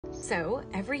So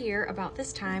every year about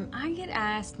this time, I get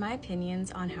asked my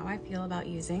opinions on how I feel about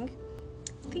using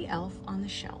the elf on the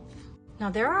shelf.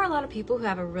 Now, there are a lot of people who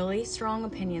have a really strong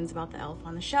opinions about the elf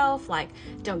on the shelf, like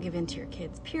don't give in to your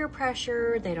kids' peer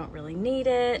pressure, they don't really need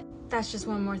it. That's just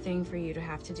one more thing for you to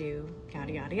have to do,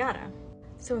 yada, yada, yada.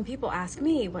 So when people ask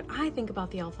me what I think about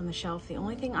the elf on the shelf, the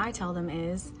only thing I tell them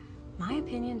is, my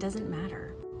opinion doesn't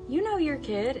matter. You know your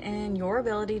kid and your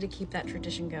ability to keep that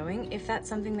tradition going if that's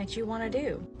something that you want to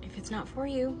do. If it's not for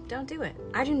you, don't do it.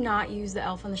 I do not use the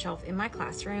elf on the shelf in my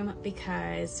classroom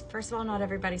because, first of all, not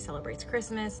everybody celebrates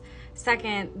Christmas.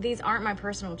 Second, these aren't my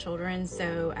personal children,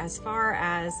 so as far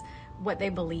as what they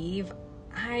believe,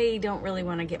 I don't really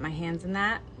want to get my hands in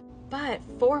that. But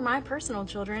for my personal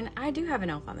children, I do have an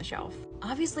elf on the shelf.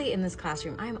 Obviously, in this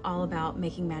classroom, I'm all about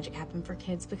making magic happen for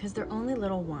kids because they're only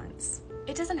little once.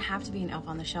 It doesn't have to be an elf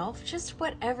on the shelf, just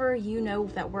whatever you know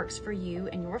that works for you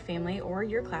and your family or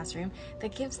your classroom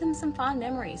that gives them some fond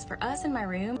memories. For us in my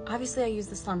room, obviously I use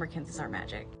the Slumberkins as our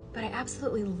magic, but I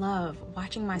absolutely love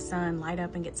watching my son light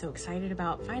up and get so excited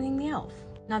about finding the elf.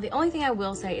 Now, the only thing I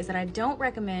will say is that I don't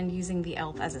recommend using the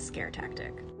elf as a scare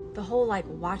tactic. The whole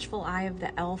watchful eye of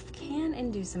the elf can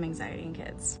induce some anxiety in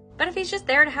kids. But if he's just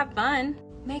there to have fun,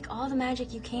 make all the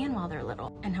magic you can while they're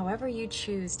little. And however you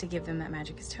choose to give them that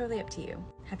magic is totally up to you.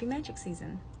 Happy magic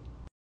season.